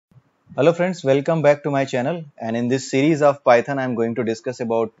Hello friends, welcome back to my channel. And in this series of Python, I'm going to discuss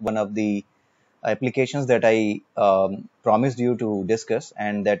about one of the applications that I promised you to discuss,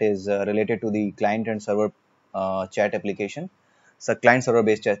 and that is related to the client and server chat application. It's a client server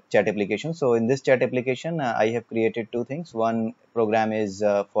based chat application. So in this chat application, I have created two things. One program is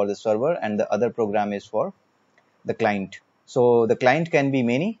for the server and the other program is for the client. So the client can be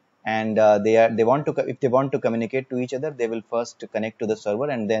many, and they want to if they want to communicate to each other, they will first connect to the server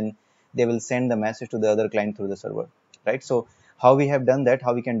and then they will send the message to the other client through the server, right? So how we have done that,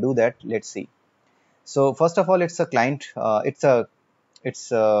 how we can do that, let's see. So first of all, it's a client, it's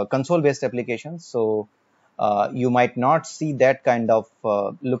a console based application. So you might not see that kind of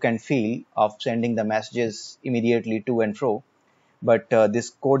look and feel of sending the messages immediately to and fro, but this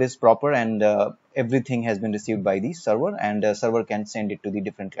code is proper, and everything has been received by the server, and the server can send it to the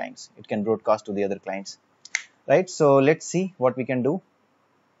different clients. It can broadcast to the other clients, right? So let's see what we can do.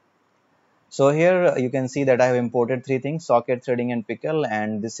 So here you can see that I have imported three things: socket, threading, and pickle,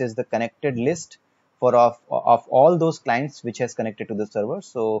 and this is the connected list for of all those clients which has connected to the server.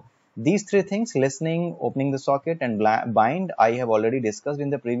 So these three things: listening, opening the socket, and bind, I have already discussed in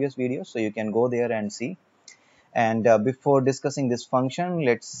the previous video, so you can go there and see. And before discussing this function,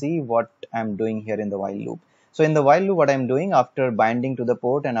 let's see what I'm doing here in the while loop. So in the while loop, what I'm doing, after binding to the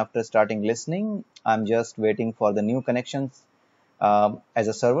port and after starting listening, I'm just waiting for the new connections as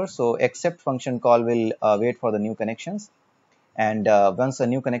a server. So accept function call will wait for the new connections. And once a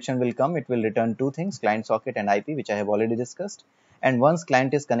new connection will come, it will return two things: client socket and IP, which I have already discussed. And once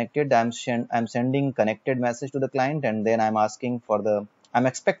client is connected, I'm sending connected message to the client, and then I'm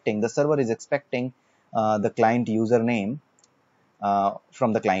expecting, the server is expecting the client username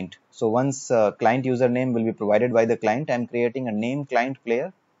from the client. So once client username will be provided by the client, I'm creating a name client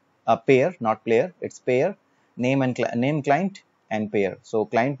player, a pair, not player, it's pair, name and name client and pair. So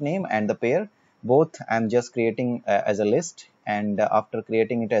client name and the pair, both I'm just creating as a list, and after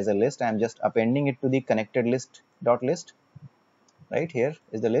creating it as a list, I'm just appending it to the connected list dot list. Right, here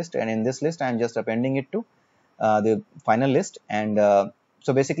is the list, and in this list I'm just appending it to the final list. And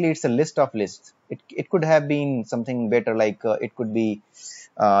so basically it's a list of lists. It could have been something better, like it could be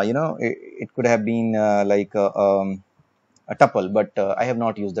it could have been a tuple, but I have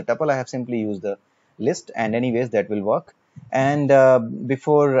not used the tuple. I have simply used the list, and anyways that will work. And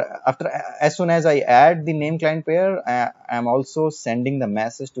after, as soon as I add the name client pair, I'm also sending the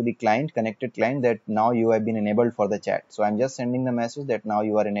message to the client, connected client, that now you have been enabled for the chat. So I'm just sending the message that now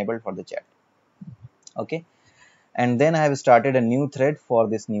you are enabled for the chat. Okay. And then I have started a new thread for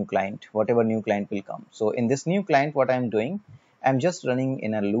this new client, whatever new client will come. So in this new client, what I'm doing, I'm just running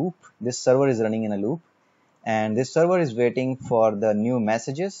in a loop. This server is running in a loop, and this server is waiting for the new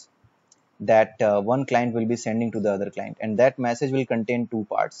messages that one client will be sending to the other client, and that message will contain two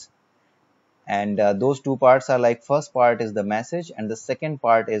parts. And those two parts are like, first part is the message and the second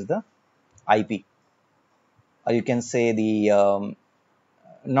part is the IP, or you can say the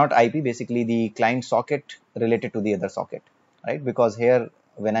not IP, basically the client socket related to the other socket, right? Because here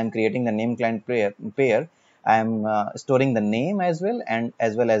when I'm creating the name client pair, I'm storing the name as well, and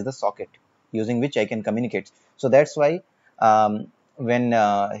as well as the socket using which I can communicate. So that's why when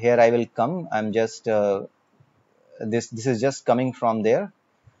here I will come, I'm just this is just coming from there.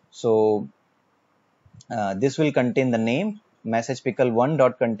 So this will contain the name. Message pickle one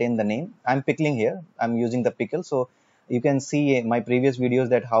dot contain the name. I'm pickling here, I'm using the pickle. So you can see in my previous videos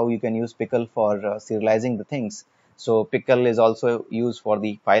that how you can use pickle for serializing the things. So pickle is also used for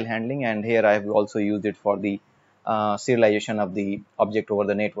the file handling, and here I have also used it for the serialization of the object over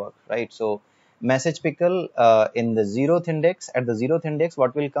the network, right? So message pickle in the 0th index, at the 0th index,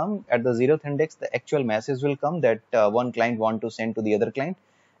 what will come at the 0th index, the actual message will come that one client want to send to the other client.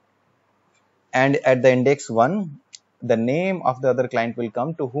 And at the index 1, the name of the other client will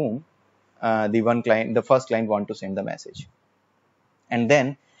come to whom the first client want to send the message. And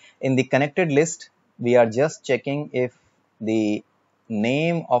then in the connected list, we are just checking if the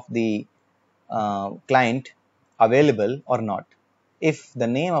name of the client available or not. If the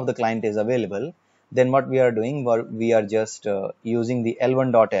name of the client is available, then what we are doing, we are just using the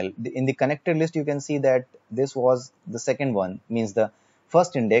l1.l. In the connected list, you can see that this was the second one, means the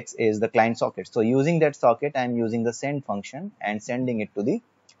first index is the client socket. So using that socket, I am using the send function and sending it to the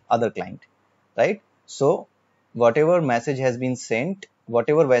other client, right? So whatever message has been sent,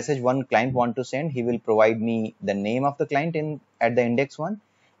 whatever message one client want to send, he will provide me the name of the client at the index 1,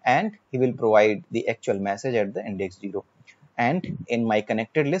 and he will provide the actual message at the index 0. And in my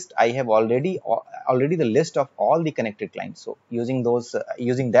connected list, I have already the list of all the connected clients. So using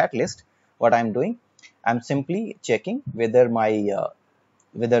that list, what I'm doing, I'm simply checking whether my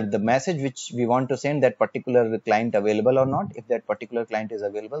whether the message which we want to send, that particular client available or not. If that particular client is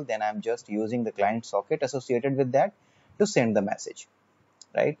available, then I'm just using the client socket associated with that to send the message,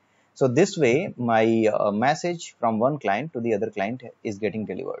 right? So this way my message from one client to the other client is getting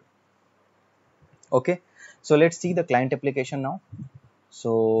delivered. Okay, so let's see the client application now.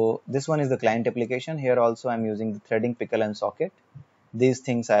 So this one is the client application. Here also I'm using the threading, pickle and socket. These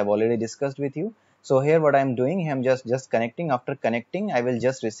things I have already discussed with you. So here what I'm doing, I'm just connecting. After connecting, I will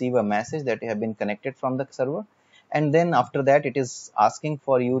just receive a message that you have been connected from the server. And then after that, it is asking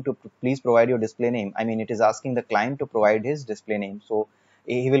for you to please provide your display name. I mean, it is asking the client to provide his display name. So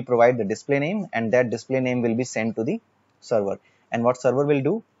he will provide the display name, and that display name will be sent to the server. And what server will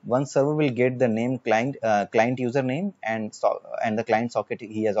do? One server will get the name client username and the client socket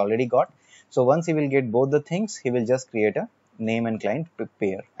he has already got. So once he will get both the things, he will just create a name and client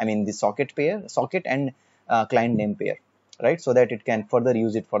pair. I mean the socket and client name pair, right? So that it can further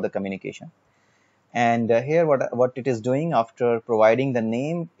use it for the communication. And here what it is doing, after providing the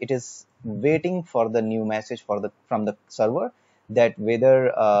name, it is waiting for the new message from the server, that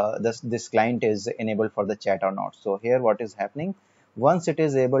whether this client is enabled for the chat or not. So here what is happening, once it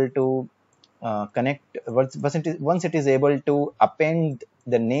is able to once it is able to append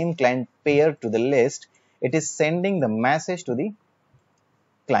the name client pair to the list, it is sending the message to the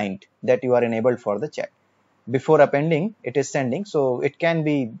client that you are enabled for the chat. Before appending, it is sending, so it can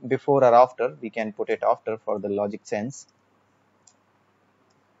be before or after. We can put it after for the logic sense,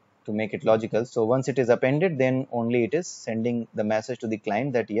 to make it logical. So once it is appended, then only it is sending the message to the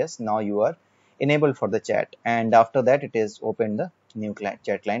client that yes, now you are enabled for the chat. And after that, it is opened the new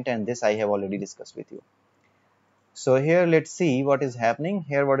chat client, and this I have already discussed with you. So here let's see what is happening.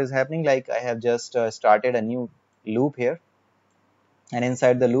 Here what is happening, like I have just started a new loop here, and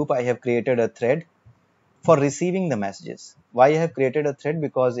inside the loop I have created a thread for receiving the messages. Why I have created a thread?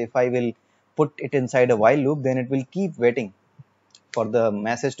 Because if I will put it inside a while loop, then it will keep waiting for the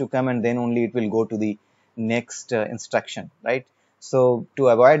message to come, and then only it will go to the next instruction, right? So to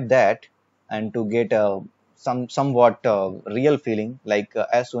avoid that, and to get a somewhat real feeling, like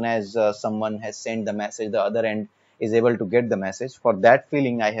as soon as someone has sent the message, the other end is able to get the message. For that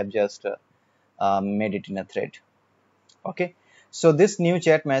feeling, I have just made it in a thread. Okay, so this new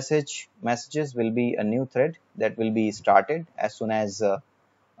chat messages will be a new thread that will be started as soon as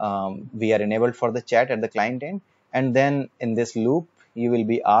we are enabled for the chat at the client end. And then in this loop, you will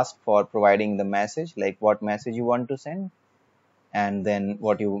be asked for providing the message, like what message you want to send, and then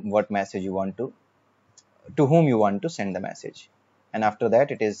what message you want to whom you want to send the message. And after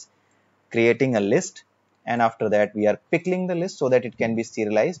that, it is creating a list, and after that we are pickling the list so that it can be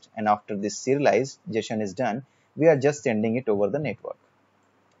serialized. And after this serialization is done, we are just sending it over the network,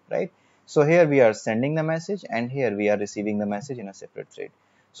 right? So here we are sending the message, and here we are receiving the message in a separate thread.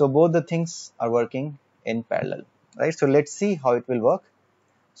 So both the things are working in parallel, right? So let's see how it will work.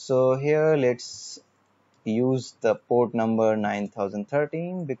 So here let's use the port number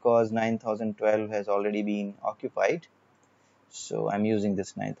 9013, because 9012 has already been occupied. So I'm using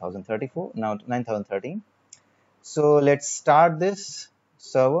this 9034, now 9013. So let's start this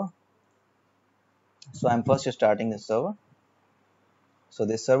server. So I'm first starting the server. So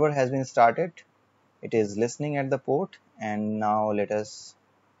this server has been started. It is listening at the port, and now let us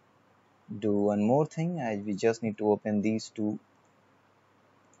do one more thing. We just need to open these two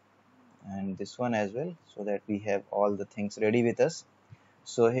and this one as well, so that we have all the things ready with us.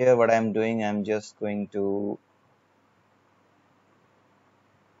 So here what I'm doing, I'm just going to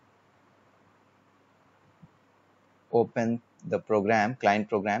open the program, client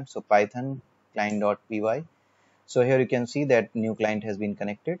program. So Python client.py. So here you can see that new client has been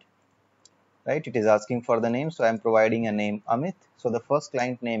connected, right? It is asking for the name, so I'm providing a name Amit. So the first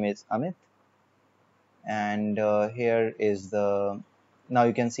client name is Amit, and here is the, now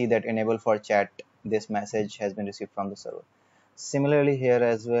you can see that enable for chat, this message has been received from the server. Similarly here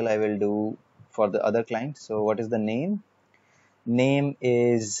as well I will do for the other client. So what is the name? Name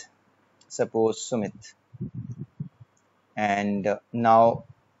is suppose Sumit, and now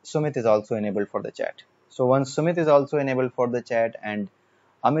Sumit is also enabled for the chat. So once Sumit is also enabled for the chat and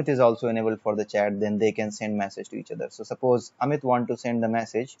Amit is also enabled for the chat, then they can send message to each other. So suppose Amit want to send the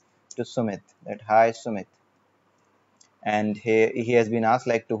message to Sumit that hi Sumit, and he has been asked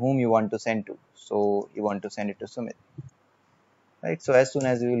like to whom you want to send to. So you want to send it to Sumit, right? So as soon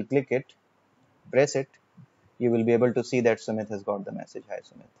as you will click it, press it, you will be able to see that Sumit has got the message hi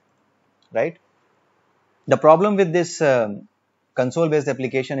Sumit, right? The problem with this console based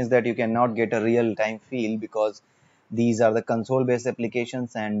application is that you cannot get a real time feel, because these are the console based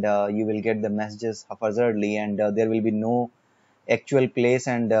applications, and you will get the messages haphazardly, and there will be no actual place,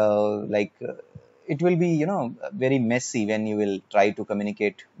 and it will be, very messy when you will try to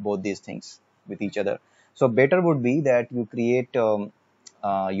communicate both these things with each other. So better would be that you create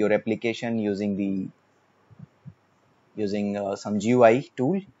your application using some GUI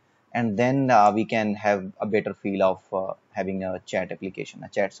tool, and then we can have a better feel of having a chat application, a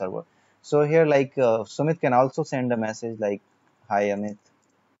chat server. So here, Sumit can also send a message like, "Hi Amit,"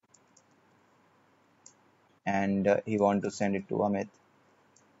 and he want to send it to Amit.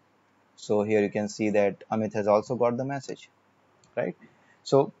 So here you can see that Amit has also got the message, right?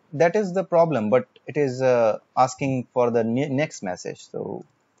 So that is the problem, but it is asking for the next message. So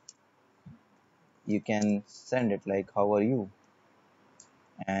you can send it like, "How are you?"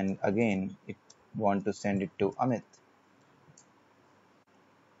 And again, it want to send it to Amit.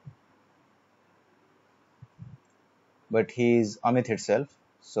 But he is Amit itself.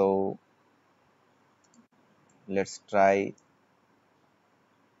 So let's try,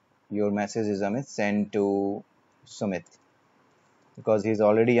 "Your message is Amit, send to Sumit," because he's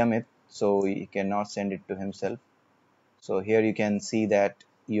already Amit, so he cannot send it to himself. So here you can see that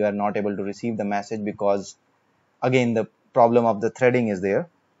you are not able to receive the message because again the problem of the threading is there.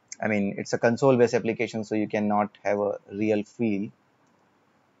 I mean, it's a console based application, so you cannot have a real feel.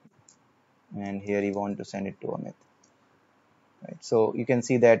 And here you want to send it to Amit. Right. So you can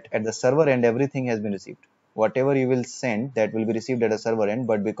see that at the server end, everything has been received. Whatever you will send, that will be received at a server end,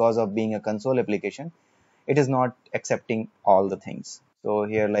 but because of being a console application, it is not accepting all the things. So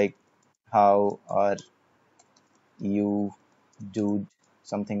here, like, "How are you, dude?"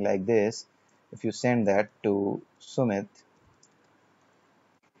 Something like this. If you send that to Sumit,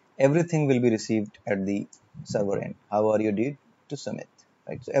 everything will be received at the server end. "How are you, dude?" to Sumit.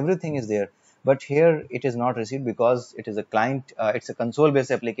 Right. So everything is there. But here it is not received because it is a client, it's a console based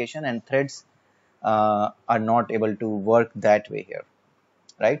application, and threads are not able to work that way here,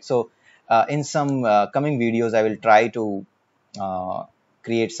 right? So in some coming videos, I will try to uh,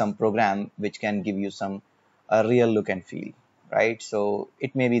 create some program which can give you some real look and feel, right? So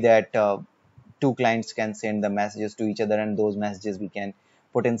it may be that two clients can send the messages to each other, and those messages we can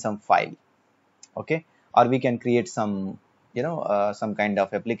put in some file, okay? Or we can create some, some kind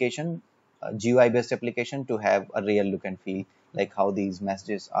of application, GUI based application, to have a real look and feel, like how these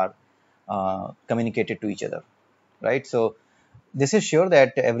messages are communicated to each other, right? So this is sure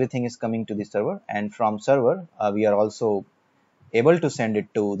that everything is coming to the server, and from server we are also able to send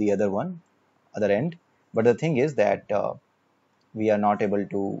it to the other end. But the thing is that we are not able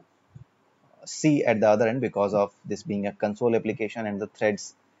to see at the other end because of this being a console application, and the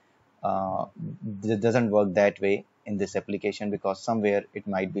threads uh, doesn't work that way in this application because somewhere it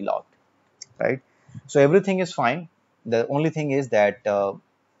might be locked, right? So everything is fine. The only thing is that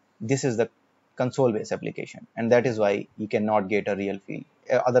this is the console based application, and that is why you cannot get a real feel.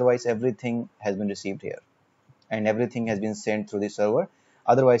 Otherwise everything has been received here, and everything has been sent through the server.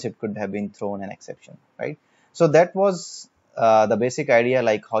 Otherwise it could have been thrown an exception, right? So that was the basic idea,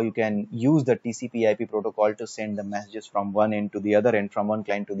 like how you can use the TCP IP protocol to send the messages from one end to the other end, from one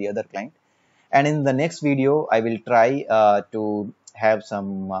client to the other client. And in the next video I will try to have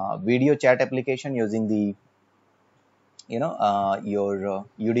some video chat application using the your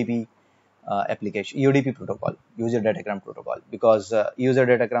UDP application, UDP protocol, user datagram protocol, because user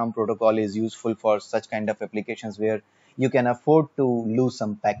datagram protocol is useful for such kind of applications where you can afford to lose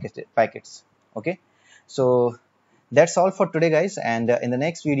some packets. Okay, so that's all for today, guys. And in the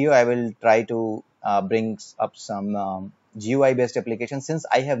next video I will try to bring up some GUI based application. Since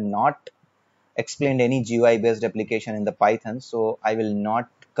I have not explained any GUI based application in the Python, so I will not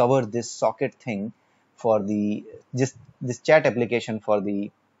cover this socket thing for the just this chat application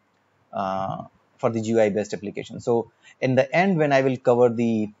uh, for the GUI based application. So in the end, when I will cover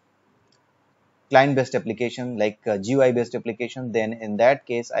the client based application, like GUI based application, then in that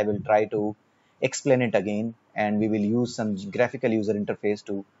case I will try to explain it again, and we will use some graphical user interface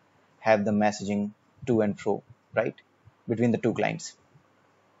to have the messaging to and fro, right, between the two clients.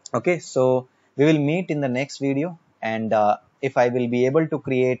 Okay, so we will meet in the next video, and if I will be able to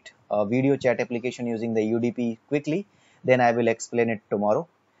create a video chat application using the UDP quickly, then I will explain it tomorrow.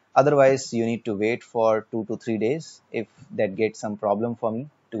 Otherwise you need to wait for 2 to 3 days if that gets some problem for me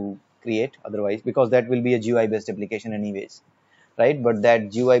to create. Otherwise, because that will be a GUI based application anyways, right? But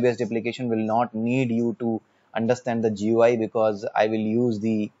that GUI based application will not need you to understand the GUI, because I will use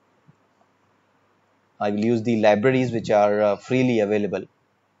the libraries which are freely available,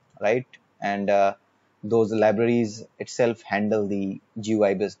 right? And those libraries itself handle the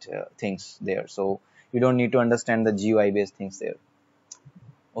GUI based things there, so you don't need to understand the GUI based things there.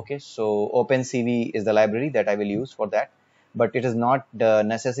 Okay, so OpenCV is the library that I will use for that. but it is not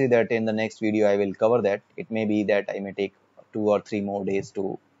necessary that in the next video I will cover that. It may be that I may take 2 or 3 more days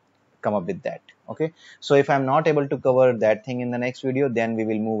to come up with that. Okay, so if I'm not able to cover that thing in the next video, then we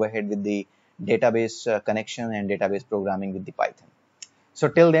will move ahead with the database connection and database programming with the Python. So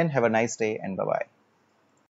till then, have a nice day and bye bye.